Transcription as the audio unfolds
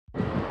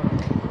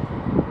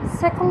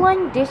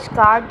Succulent dish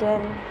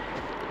garden.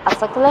 A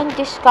succulent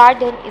dish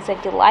garden is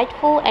a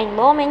delightful and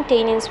low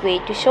maintenance way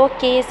to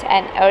showcase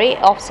an array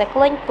of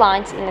succulent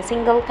plants in a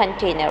single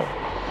container.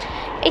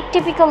 It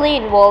typically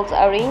involves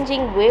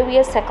arranging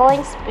various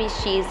succulent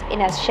species in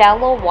a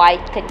shallow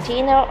white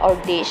container or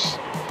dish,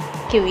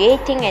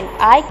 creating an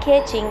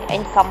eye-catching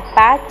and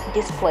compact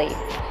display.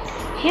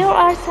 Here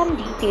are some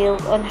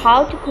details on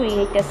how to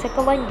create a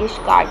succulent dish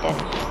garden.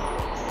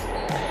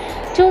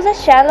 Choose a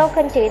shallow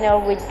container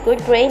with good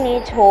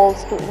drainage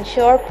holes to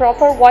ensure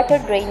proper water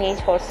drainage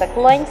for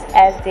succulents,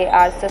 as they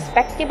are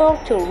susceptible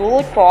to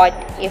root rot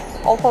if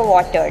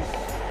overwatered.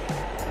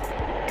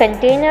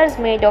 Containers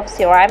made of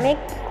ceramic,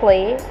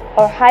 clay,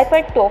 or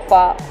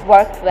hypertufa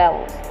work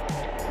well,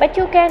 but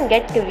you can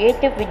get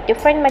creative with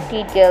different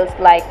materials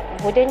like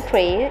wooden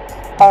trays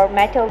or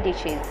metal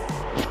dishes.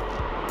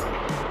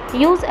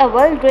 Use a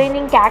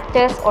well-draining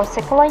cactus or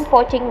succulent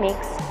potting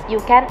mix. You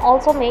can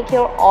also make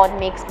your own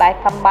mix by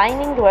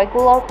combining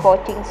regular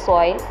potting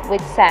soil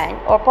with sand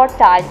or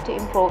perlite to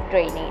improve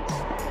drainage.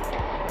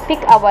 Pick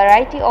a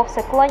variety of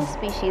succulent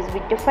species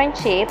with different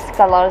shapes,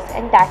 colors,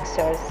 and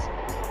textures.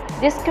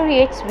 This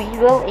creates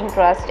visual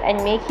interest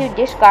and makes your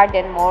dish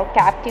garden more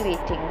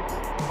captivating.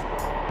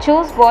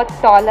 Choose both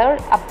taller,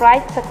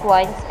 upright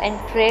succulents and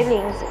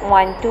trailings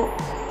one to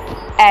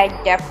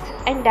add depth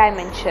and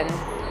dimension.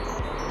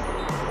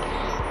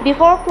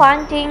 Before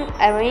planting,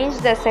 arrange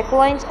the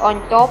succulents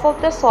on top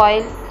of the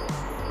soil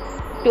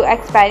to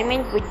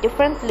experiment with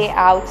different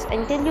layouts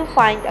until you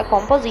find a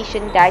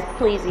composition that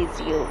pleases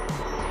you.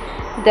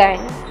 Then,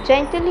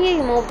 gently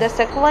remove the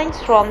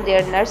succulents from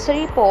their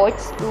nursery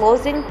pots,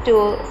 loosen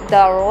to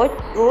the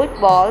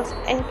root balls,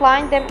 and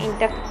plant them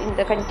in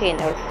the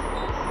container.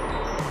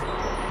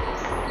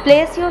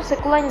 Place your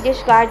succulent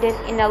dish garden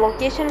in a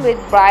location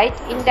with bright,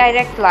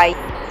 indirect light.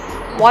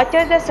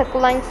 Water the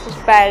succulents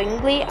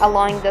sparingly,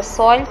 allowing the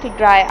soil to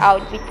dry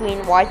out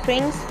between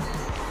waterings.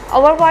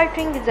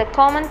 Overwatering is a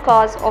common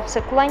cause of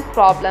succulent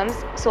problems,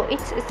 so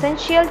it's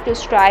essential to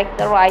strike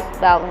the right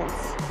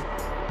balance.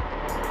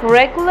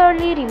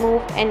 Regularly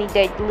remove any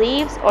dead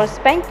leaves or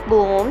spent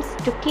blooms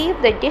to keep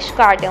the dish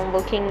garden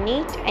looking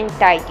neat and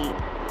tidy.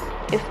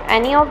 If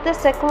any of the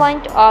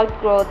succulent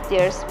outgrow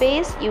their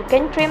space, you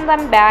can trim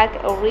them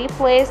back or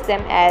replace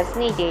them as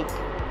needed.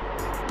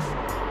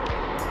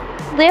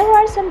 There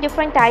are some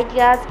different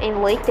ideas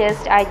and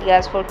latest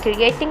ideas for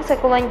creating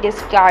succulent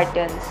dish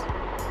gardens.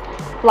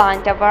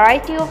 Plant a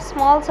variety of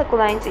small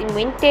succulents in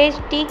vintage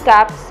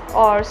teacups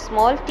or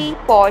small tea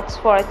pots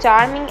for a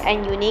charming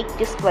and unique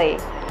display.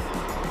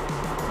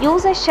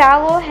 Use a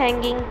shallow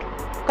hanging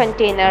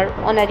container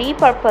on a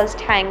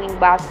repurposed hanging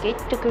basket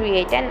to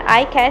create an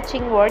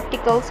eye-catching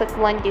vertical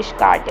succulent dish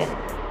garden.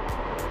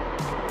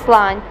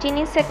 Plant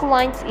tiny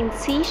succulents in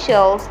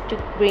seashells to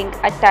bring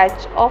a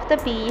touch of the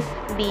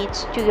beach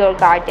to your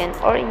garden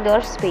or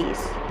indoor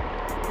space.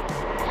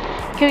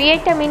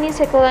 Create a mini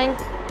succulent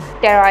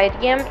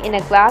terrarium in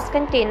a glass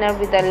container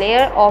with a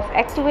layer of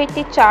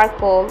activated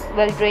charcoal,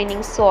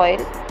 well-draining soil,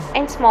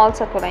 and small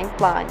succulent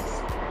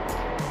plants.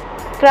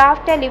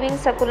 Craft a living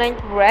succulent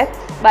wreath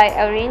by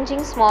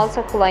arranging small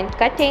succulent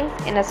cuttings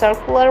in a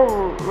circular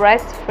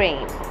wreath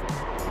frame.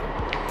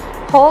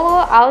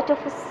 Hollow out of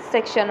a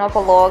section of a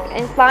log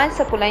and plant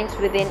succulents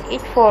within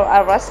it for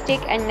a rustic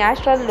and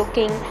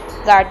natural-looking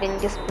garden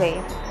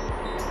display.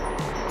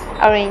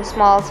 Arrange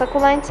small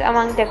succulents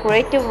among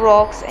decorative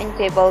rocks and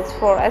pebbles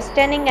for a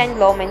stunning and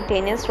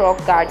low-maintenance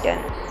rock garden.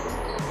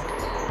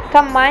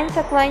 Combine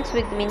succulents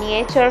with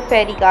miniature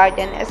fairy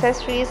garden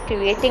accessories,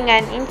 creating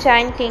an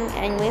enchanting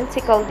and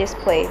whimsical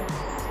display.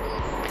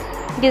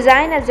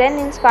 Design a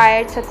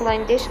Zen-inspired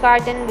succulent dish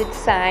garden with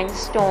sand,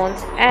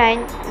 stones,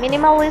 and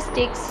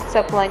minimalistic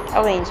succulent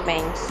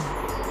arrangements.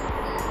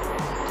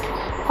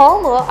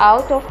 Hollow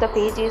out of the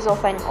pages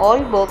of an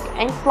old book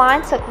and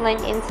plant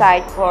succulent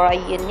inside for a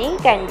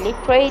unique and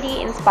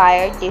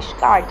literary-inspired dish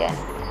garden.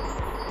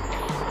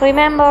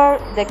 Remember,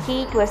 the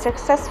key to a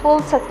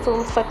successful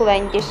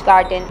succulent dish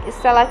garden is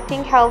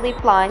selecting healthy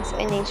plants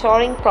and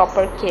ensuring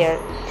proper care.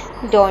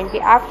 Don't be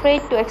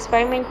afraid to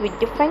experiment with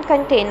different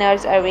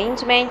containers,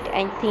 arrangement,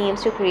 and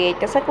themes to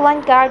create a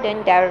succulent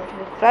garden that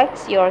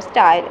reflects your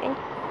style and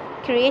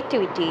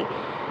creativity.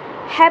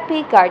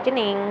 Happy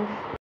gardening!